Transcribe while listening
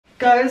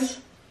Guys,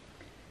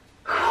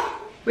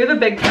 we have a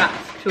big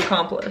task to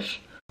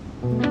accomplish.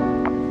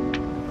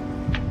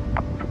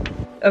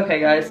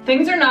 Okay guys,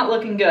 things are not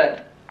looking good.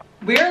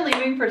 We are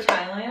leaving for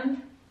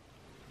Thailand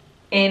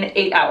in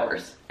 8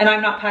 hours and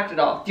I'm not packed at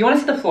all. Do you want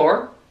to see the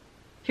floor?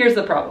 Here's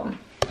the problem.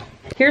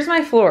 Here's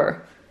my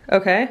floor,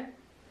 okay?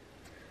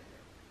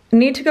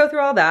 Need to go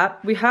through all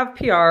that. We have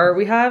PR,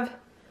 we have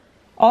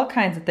all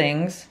kinds of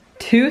things.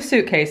 2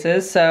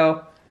 suitcases,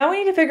 so now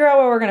we need to figure out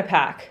what we're gonna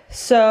pack.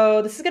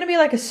 So this is gonna be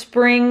like a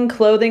spring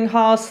clothing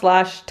haul /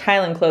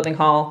 Thailand clothing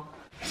haul.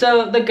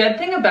 So the good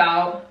thing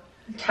about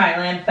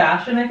Thailand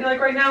fashion, I feel like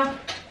right now,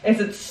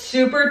 is it's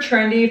super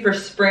trendy for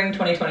spring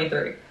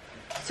 2023.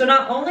 So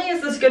not only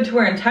is this good to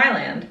wear in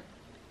Thailand,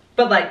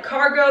 but like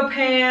cargo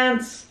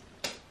pants,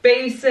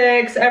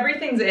 basics,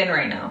 everything's in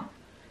right now.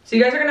 So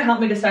you guys are gonna help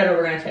me decide what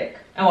we're gonna take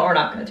and what we're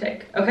not gonna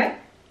take, okay?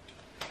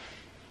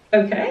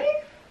 Okay?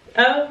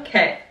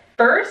 Okay.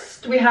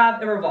 First, we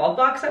have a REVOLVE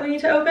box that we need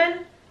to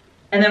open,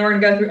 and then we're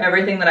gonna go through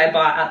everything that I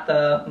bought at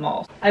the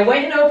mall. I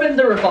went and opened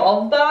the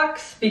REVOLVE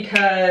box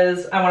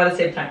because I wanted to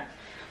save time.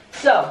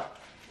 So,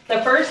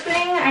 the first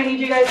thing I need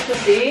you guys to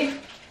see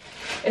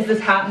is this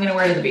hat I'm gonna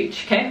wear to the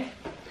beach, okay?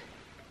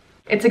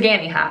 It's a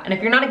Ganni hat, and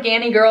if you're not a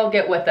Ganni girl,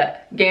 get with it.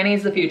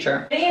 Ganni's the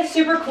future. Ganni is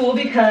super cool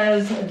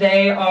because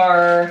they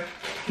are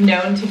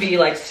known to be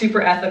like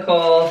super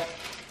ethical,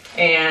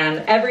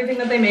 and everything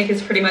that they make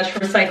is pretty much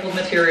recycled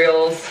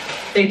materials.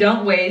 They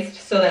don't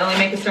waste, so they only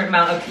make a certain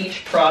amount of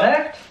each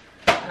product.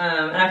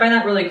 And I find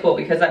that really cool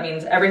because that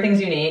means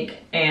everything's unique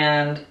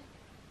and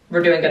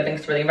we're doing good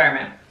things for the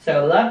environment.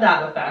 So love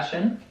that with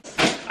fashion.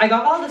 I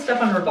got all this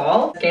stuff on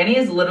REVOLVE. Ganni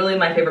is literally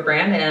my favorite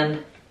brand,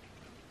 and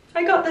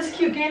I got this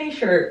cute Ganni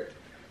shirt.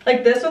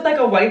 Like this with like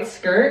a white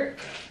skirt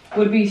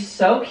would be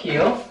so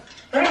cute. I'm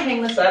gonna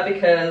hang this up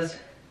because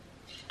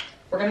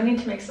we're gonna need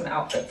to make some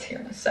outfits here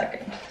in a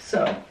second.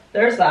 So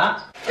there's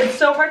that. It's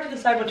so hard to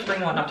decide what to bring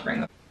and what not to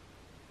bring.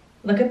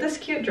 Look at this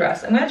cute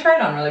dress. I'm gonna try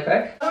it on really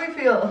quick. How do we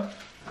feel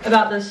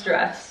about this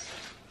dress?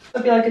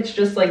 I feel like it's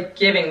just like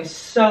giving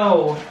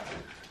so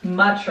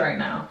much right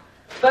now.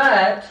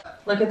 But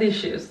look at these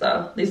shoes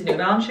though. These New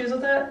Balance shoes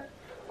with it.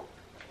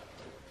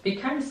 Be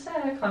kind of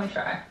sick. Let me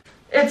try.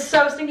 It's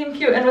so stinking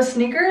cute. And with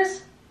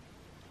sneakers,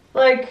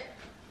 like,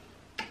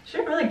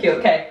 she's really cute.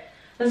 Okay,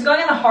 this is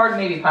going in the hard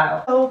maybe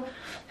pile. Oh,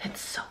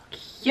 it's so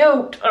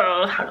cute.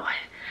 Oh, how do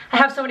I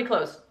have so many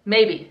clothes.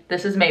 Maybe.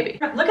 This is maybe.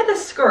 Look at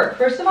this skirt.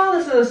 First of all,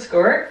 this is a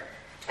skirt.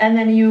 And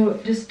then you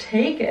just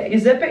take it. You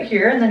zip it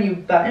here and then you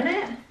button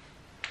it.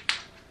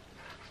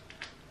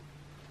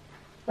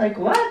 Like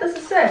what? This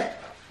is sick.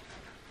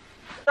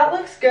 That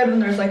looks good when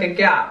there's like a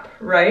gap,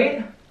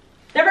 right?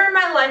 Never in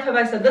my life have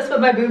I said this, but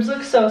my boobs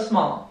look so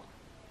small.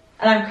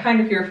 And I'm kind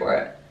of here for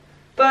it.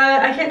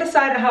 But I can't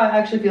decide how I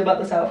actually feel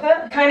about this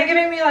outfit. Kind of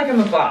giving me like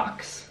I'm a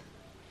box.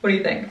 What do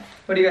you think?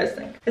 What do you guys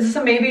think? Is this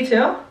a maybe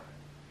too?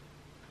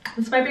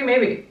 This might be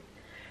maybe.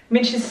 I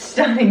mean, she's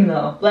stunning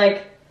though.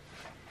 Like,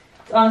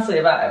 it's honestly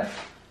a vibe.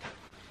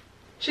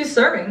 She's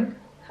serving.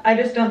 I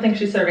just don't think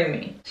she's serving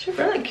me. She's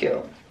really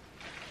cute.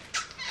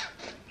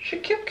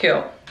 She's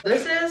cute.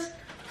 This is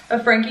a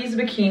Frankies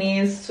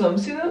Bikinis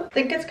swimsuit. I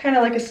think it's kind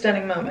of like a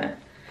stunning moment.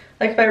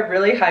 Like if I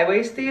really high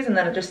waist these and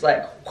then it just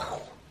like,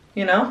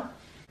 you know?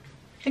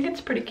 I think it's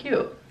pretty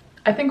cute.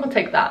 I think we'll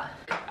take that.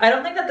 I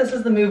don't think that this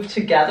is the move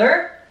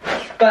together,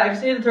 but I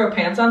just need to throw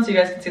pants on so you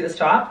guys can see this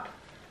top.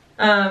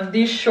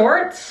 These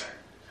shorts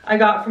I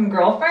got from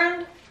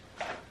Girlfriend.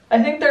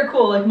 I think they're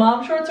cool. Like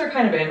mom shorts are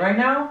kind of in right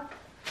now.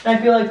 And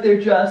I feel like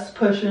they're just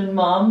pushing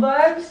mom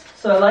vibes.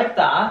 So I like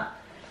that.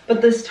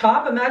 But this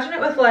top, imagine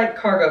it with like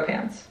cargo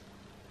pants.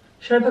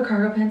 Should I put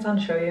cargo pants on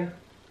to show you?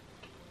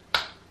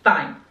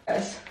 Fine.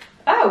 Guys.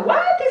 Oh,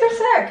 what? These are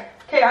sick.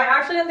 Okay, I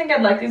actually didn't think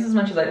I'd like these as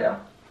much as I do.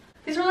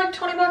 These were like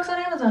 20 bucks on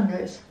Amazon,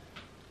 guys.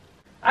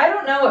 I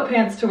don't know what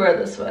pants to wear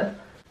this with.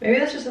 Maybe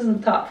this just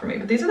isn't the top for me,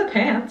 but these are the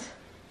pants.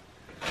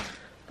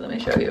 Let me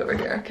show you over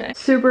here, okay.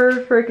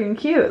 Super freaking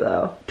cute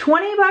though.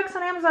 20 bucks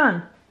on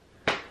Amazon.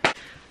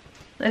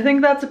 I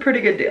think that's a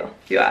pretty good deal,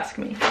 if you ask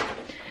me.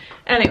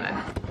 Anyway,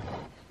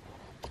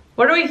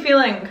 what are we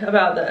feeling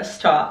about this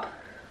top?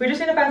 We just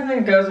need to find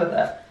something that goes with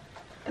it.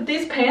 But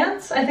these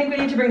pants, I think we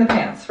need to bring the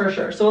pants for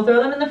sure. So we'll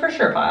throw them in the for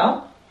sure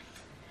pile.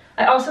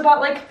 I also bought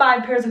like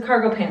 5 pairs of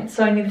cargo pants,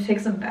 so I need to take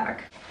some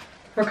back.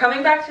 We're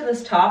coming back to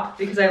this top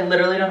because I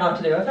literally don't know what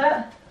to do with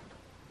it.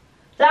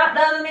 That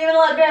doesn't even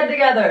look good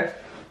together.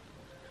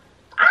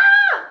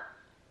 Ah!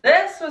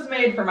 This was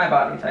made for my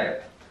body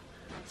type.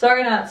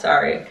 Sorry, not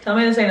sorry. Tell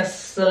me this ain't a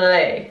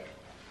sleigh.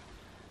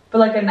 But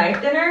like a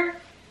night dinner,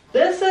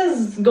 this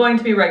is going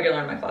to be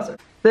regular in my closet.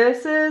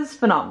 This is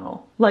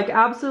phenomenal. Like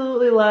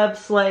absolutely love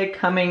sleigh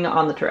coming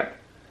on the trip.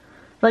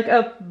 Like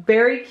a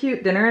very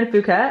cute dinner in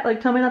Phuket.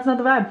 Like tell me that's not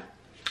the vibe.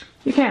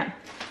 You can't.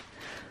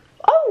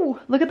 Oh,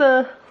 look at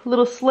the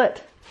little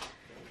slit.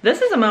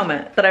 This is a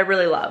moment that I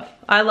really love.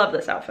 I love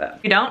this outfit.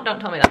 If you don't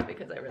tell me that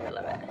because I really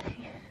love it.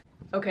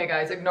 Okay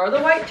guys, ignore the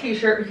white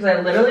t-shirt because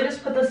I literally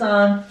just put this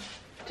on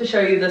to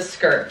show you this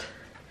skirt.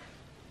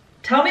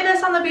 Tell me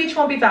this on the beach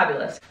won't be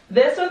fabulous.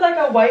 This with like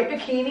a white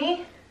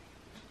bikini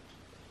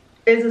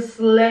is a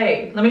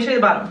slay. Let me show you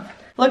the bottom.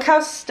 Look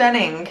how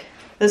stunning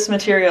this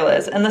material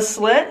is. And the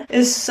slit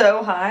is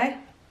so high.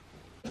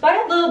 If I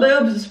had little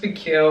boobs, this would be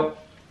cute.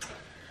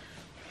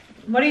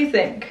 What do you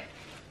think?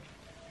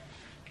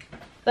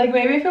 Like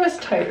maybe if it was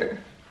tighter.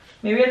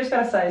 Maybe I just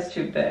got a size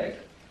too big.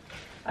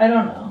 I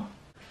don't know.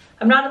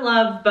 I'm not in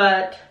love,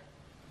 but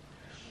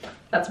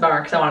that's a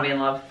bummer because I want to be in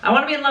love. I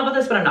want to be in love with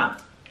this, but I'm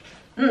not.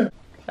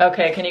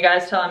 Okay, can you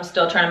guys tell I'm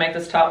still trying to make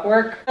this top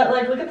work? But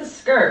like, look at this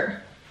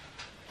skirt.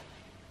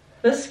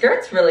 This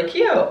skirt's really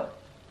cute.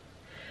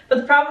 But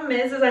the problem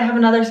is I have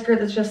another skirt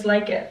that's just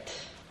like it.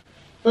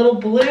 Little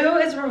blue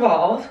is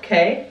Revolve,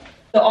 okay?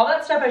 So all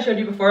that stuff I showed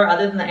you before,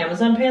 other than the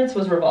Amazon pants,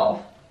 was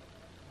Revolve.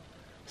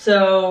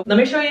 So let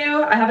me show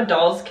you, I have a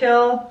Doll's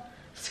Kill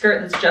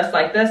skirt that's just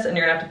like this, and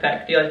you're gonna have to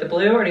pick. Do you like the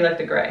blue or do you like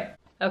the gray?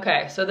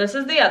 Okay, so this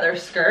is the other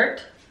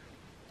skirt.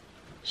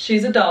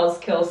 She's a Doll's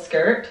Kill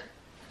skirt.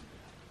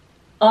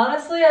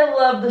 Honestly, I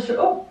love the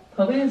oh,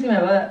 hope you didn't see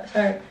my butt,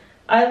 sorry.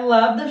 I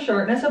love the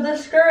shortness of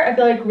this skirt. I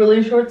feel like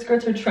really short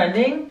skirts are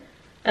trending,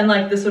 and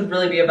like this would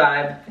really be a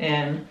vibe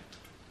in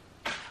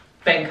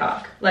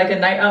Bangkok. Like a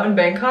night out in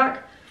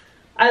Bangkok.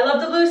 I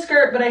love the blue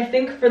skirt, but I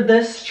think for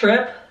this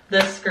trip,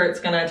 this skirt's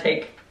gonna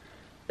take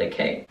the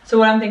cake. So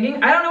what I'm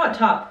thinking, I don't know what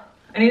top.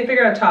 I need to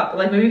figure out a top, but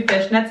like maybe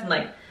fishnets and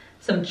like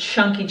some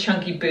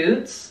chunky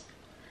boots.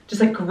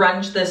 Just like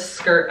grunge this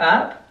skirt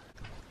up.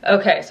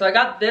 Okay, so I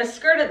got this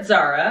skirt at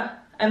Zara.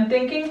 I'm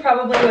thinking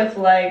probably with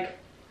like,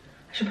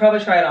 I should probably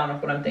try it on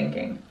with what I'm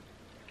thinking.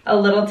 A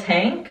little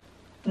tank?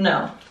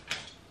 No.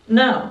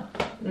 No.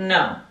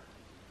 No.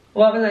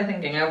 What was I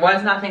thinking? I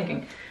was not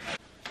thinking.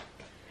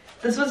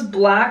 If this was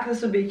black,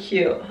 this would be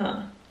cute,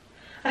 huh?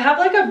 I have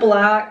like a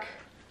black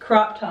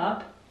crop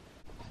top.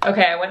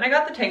 Okay, I went and I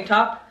got the tank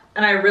top,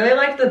 and I really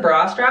like the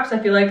bra straps. I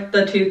feel like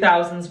the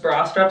 2000s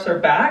bra straps are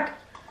back.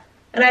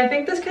 And I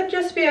think this could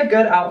just be a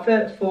good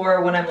outfit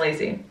for when I'm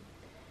lazy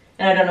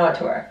and I don't know what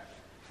to wear.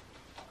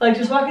 Like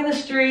just walking the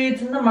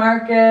streets, in the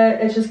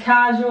market, it's just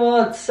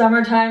casual, it's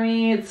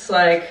summertimey, it's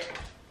like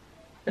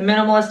the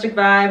minimalistic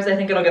vibes. I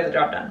think it'll get the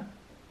job done.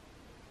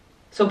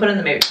 So put it in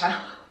the maybe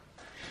pile.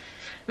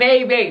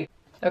 Maybe.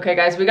 Okay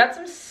guys, we got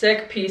some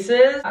sick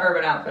pieces.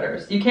 Urban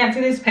Outfitters. You can't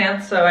see these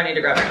pants, so I need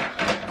to grab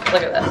it.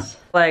 Look at this.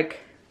 Like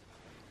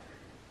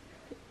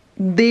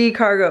the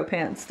cargo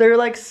pants. They're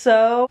like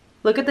so,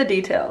 look at the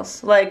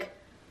details. Like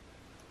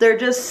they're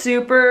just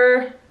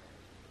super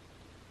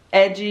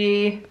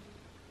edgy.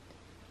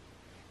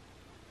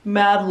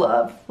 Mad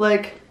love.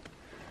 Like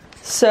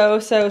so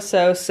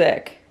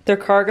sick. They're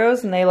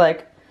cargos and they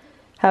like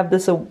have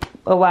this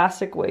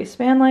elastic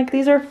waistband. Like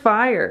these are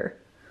fire.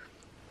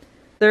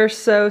 They're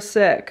so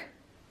sick.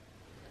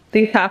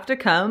 They have to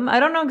come. I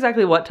don't know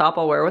exactly what top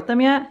I'll wear with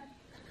them yet,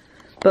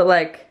 but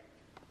like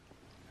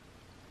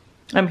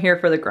I'm here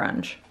for the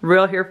grunge.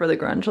 Real here for the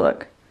grunge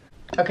look.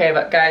 Okay,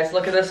 but guys,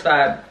 look at this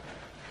vibe.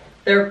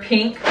 They're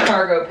pink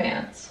cargo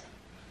pants.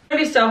 It's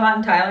gonna be so hot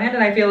in Thailand,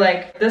 and I feel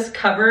like this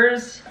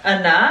covers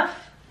enough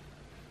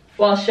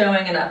while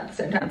showing enough at the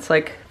same time. It's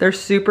like, they're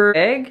super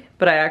big,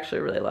 but I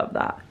actually really love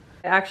that.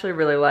 I actually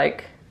really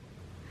like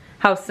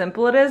how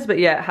simple it is, but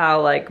yet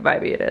how like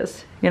vibey it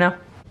is, you know?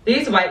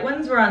 These white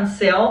ones were on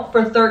sale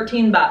for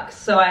 13 bucks,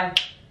 so I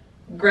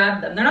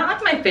grabbed them. They're not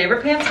like my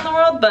favorite pants in the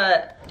world,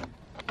 but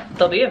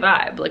they'll be a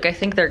vibe. Like I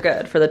think they're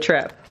good for the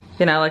trip.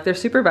 You know, like they're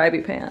super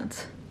vibey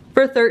pants.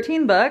 For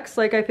 13 bucks,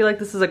 like I feel like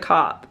this is a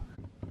cop.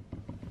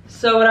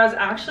 So what I was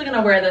actually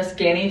gonna wear this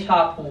Ganni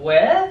top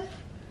with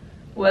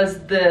was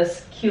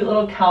this cute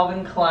little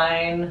Calvin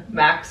Klein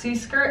maxi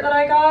skirt that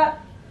I got.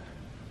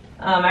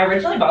 I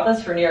originally bought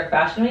this for New York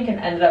Fashion Week and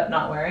ended up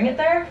not wearing it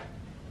there.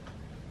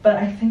 But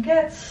I think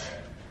it's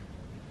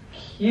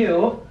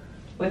cute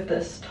with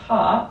this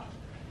top.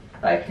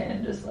 I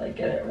can just like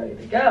get it ready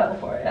to go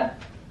for you.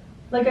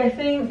 Like I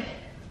think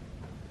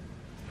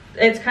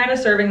it's kind of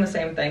serving the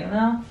same thing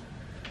though.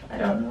 I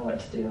don't know what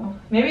to do.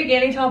 Maybe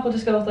Ganni top will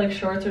just go with like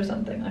shorts or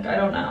something. Like I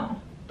don't know.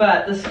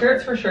 But the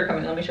skirt's for sure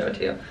coming. Let me show it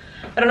to you.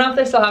 I don't know if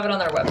they still have it on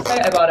their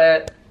website. I bought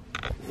it,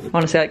 I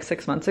want to say like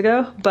 6 months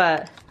ago,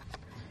 but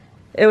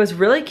it was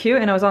really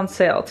cute and it was on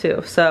sale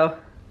too. So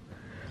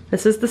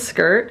this is the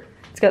skirt.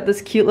 It's got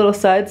this cute little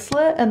side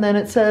slit and then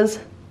it says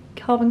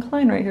Calvin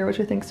Klein right here, which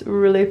I think is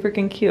really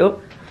freaking cute.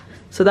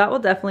 So that will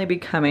definitely be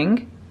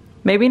coming.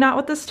 Maybe not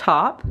with this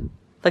top.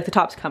 Like the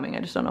top's coming, I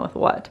just don't know with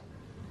what.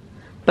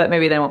 But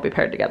maybe they won't be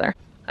paired together.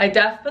 I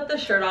put the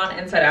shirt on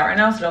inside out right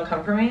now, so don't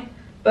come for me.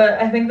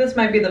 But I think this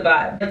might be the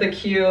vibe. Like the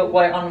cute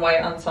white on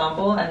white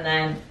ensemble and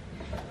then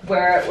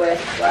wear it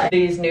with like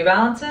these New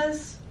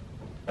Balances.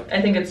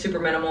 I think it's super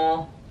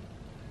minimal.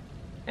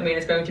 I mean,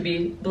 it's going to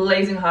be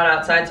blazing hot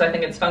outside, so I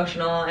think it's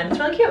functional and it's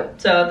really cute.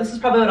 So this is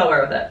probably what I'll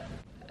wear with it.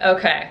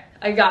 Okay,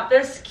 I got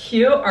this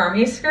cute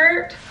army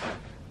skirt.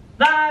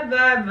 Vibe.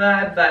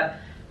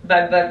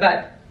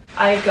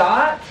 I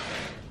got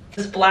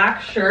this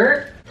black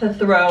shirt to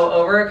throw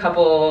over a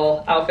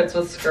couple outfits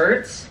with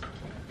skirts,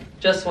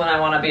 just when I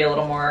want to be a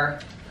little more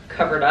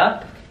covered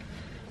up.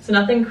 It's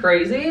nothing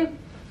crazy,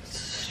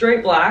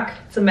 straight black.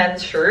 It's a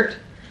men's shirt.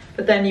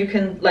 but then you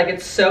can, like,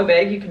 it's so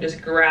big, you can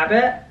just grab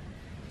it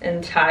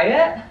and tie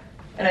it.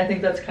 And I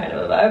think that's kind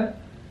of a vibe.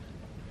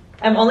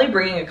 I'm only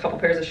bringing a couple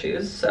pairs of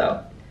shoes,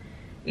 so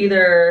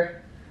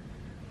either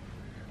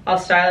I'll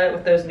style it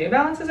with those New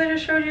Balances I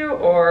just showed you,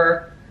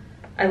 or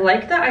I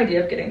like the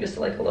idea of getting just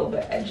like a little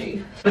bit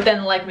edgy. But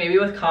then like maybe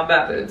with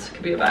combat boots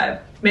could be a vibe.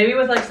 Maybe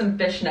with like some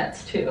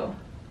fishnets too.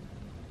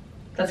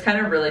 That's kind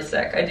of really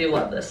sick. I do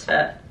love this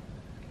fit.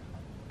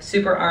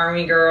 Super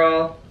army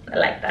girl. I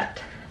like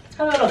that. That's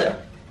kind of what I'll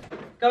do.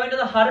 Going to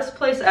the hottest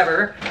place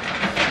ever.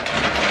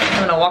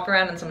 I'm gonna walk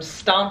around in some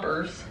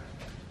stompers.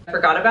 I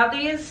forgot about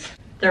these.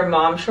 They're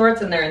mom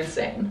shorts and they're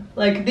insane.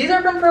 Like, these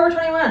are from Forever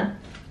 21.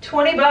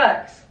 20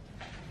 bucks.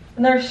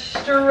 And they're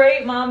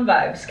straight mom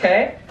vibes,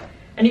 okay?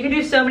 And you can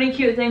do so many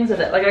cute things with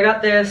it. Like, I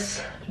got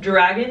this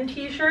dragon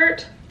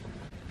t-shirt.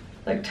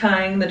 Like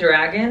tying the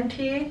dragon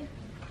tee.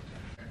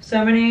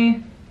 So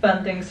many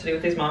fun things to do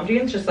with these mom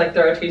jeans. Just like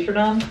throw a t-shirt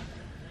on.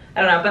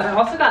 I don't know, but I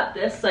also got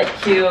this like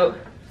cute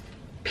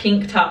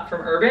pink top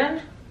from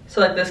Urban.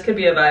 So like this could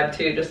be a vibe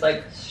too, just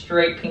like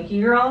straight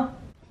pinky girl.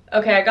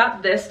 Okay, I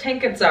got this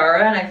tank at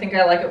Zara and I think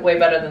I like it way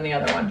better than the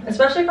other one.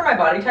 Especially for my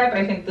body type,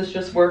 I think this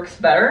just works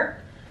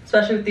better.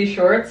 Especially with these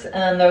shorts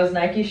and those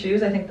Nike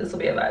shoes, I think this will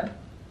be a vibe.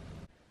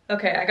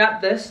 Okay, I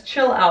got this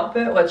chill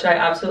outfit, which I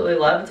absolutely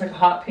love. It's like a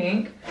hot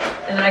pink.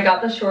 And then I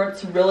got the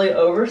shorts really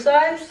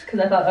oversized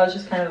because I thought that was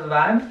just kind of a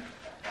vibe.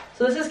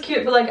 So this is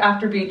cute for like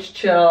after beach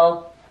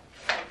chill,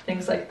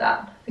 things like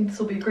that. I think this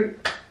will be great.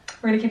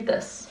 We're gonna keep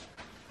this.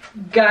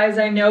 Guys,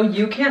 I know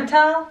you can't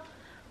tell,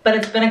 but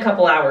it's been a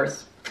couple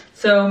hours.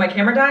 So my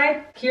camera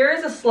died. Here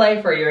is a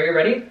sleigh for you. Are you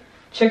ready?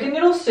 Chicken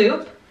noodle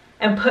soup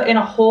and put in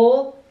a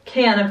whole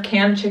can of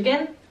canned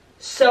chicken.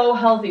 So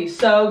healthy,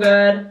 so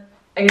good.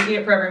 I can eat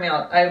it for every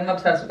meal. I'm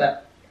obsessed with it.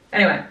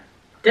 Anyway,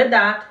 did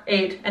that,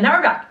 ate, and now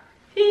we're back.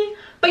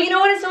 But you know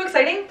what is so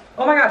exciting?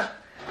 Oh my gosh.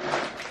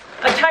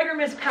 A Tiger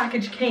Mist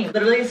package came.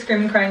 Literally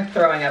screaming, crying,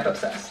 throwing up,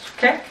 obsessed,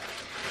 okay?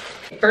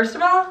 First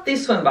of all,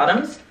 these swim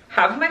bottoms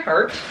have my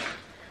heart.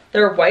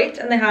 They're white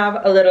and they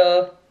have a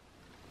little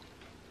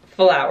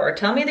flower.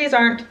 Tell me these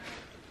aren't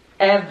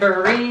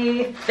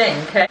everything,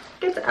 okay?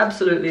 It's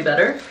absolutely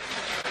better.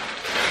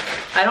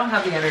 I don't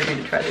have the energy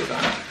to try these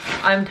on.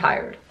 I'm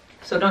tired,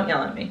 so don't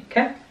yell at me,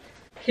 okay?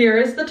 Here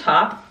is the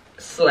top,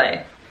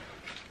 slay.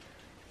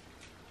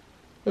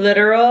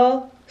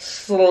 Literal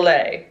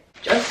slay.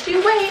 Just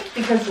you wait,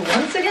 because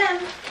once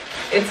again,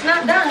 it's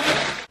not done.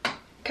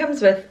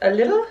 Comes with a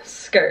little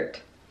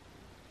skirt.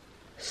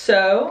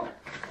 So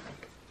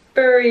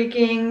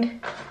freaking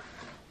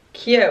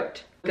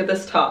cute. Look at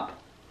this top.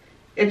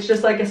 It's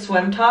just like a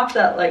swim top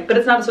that like, but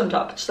it's not a swim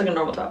top, it's just like a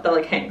normal top that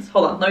like hangs.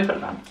 Hold on, let me put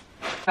it on.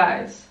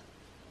 Guys,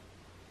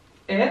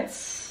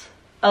 it's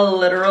a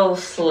literal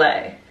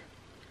slay.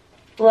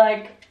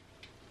 Like,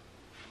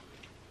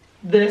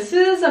 this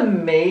is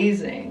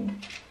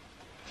amazing.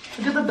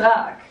 Look at the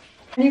back.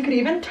 And you could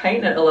even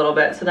tighten it a little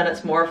bit so then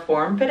it's more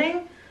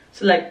form-fitting.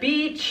 So like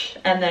beach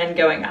and then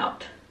going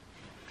out.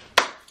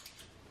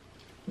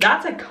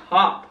 That's a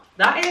cop.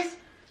 That is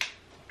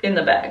in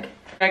the bag.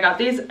 I got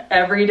these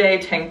everyday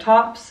tank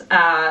tops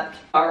at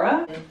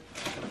Zara.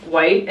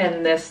 White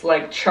and this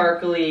like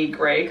charcoaly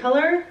gray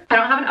color. I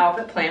don't have an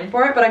outfit planned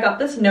for it, but I got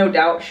this No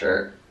Doubt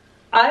shirt.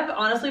 I've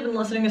honestly been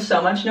listening to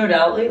so much No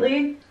Doubt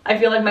lately. I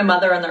feel like my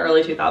mother in the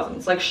early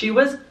 2000s. Like she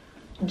was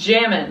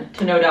jamming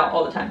to No Doubt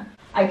all the time.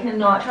 I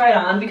cannot try it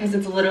on because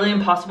it's literally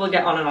impossible to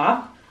get on and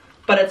off,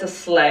 but it's a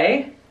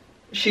slay.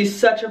 She's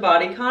such a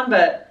bodycon,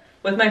 but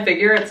with my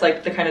figure, it's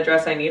like the kind of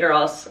dress I need or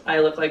else I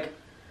look like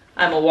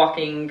I'm a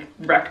walking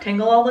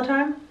rectangle all the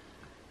time.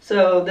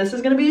 So this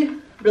is gonna be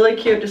really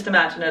cute, just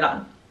imagine it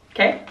on,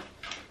 okay?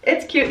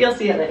 It's cute, you'll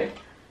see it later.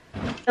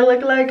 I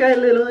look like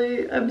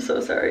I'm so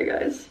sorry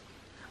guys.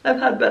 I've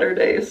had better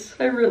days,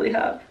 I really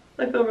have.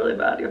 I feel really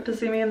bad, you have to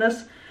see me in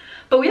this.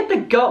 But we have to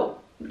go.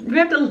 We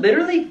have to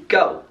literally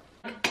go.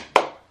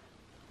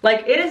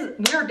 Like it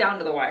is, we're down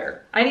to the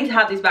wire. I need to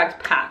have these bags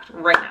packed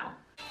right now.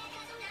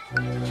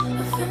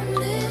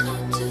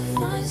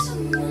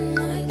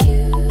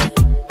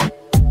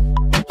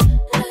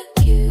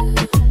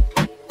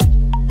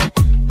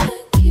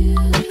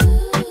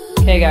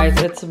 Okay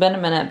guys, it's been a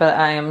minute, but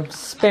I am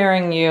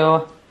sparing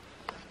you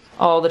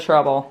all the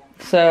trouble.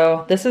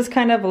 So this is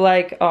kind of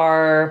like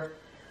our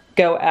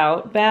go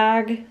out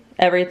bag.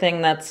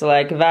 Everything that's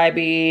like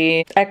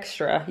vibey,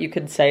 extra, you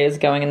could say, is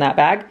going in that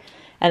bag.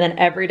 And then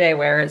everyday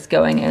wear is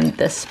going in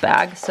this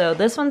bag. So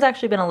this one's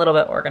actually been a little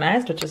bit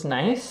organized, which is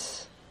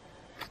nice.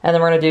 And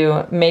then we're gonna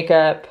do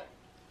makeup,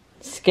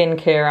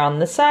 skincare on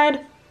this side.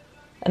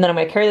 And then I'm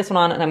gonna carry this one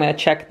on and I'm gonna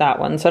check that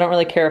one. So I don't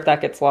really care if that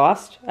gets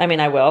lost. I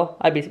mean, I will,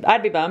 I'd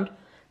be bummed,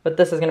 but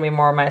this is gonna be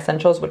more of my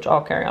essentials, which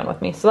I'll carry on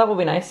with me. So that will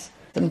be nice.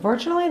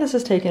 Unfortunately, this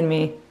has taken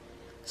me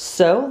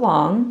so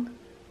long,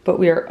 but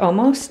we are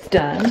almost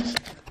done.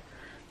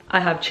 I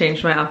have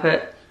changed my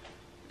outfit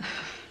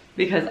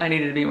because I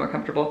needed to be more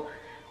comfortable.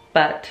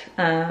 But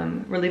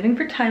we're leaving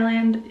for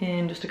Thailand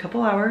in just a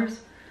couple hours.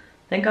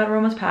 Thank God we're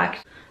almost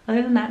packed.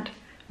 Other than that,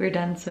 we're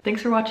done. So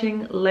thanks for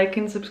watching. Like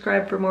and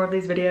subscribe for more of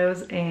these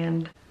videos,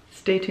 and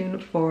stay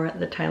tuned for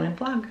the Thailand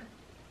vlog.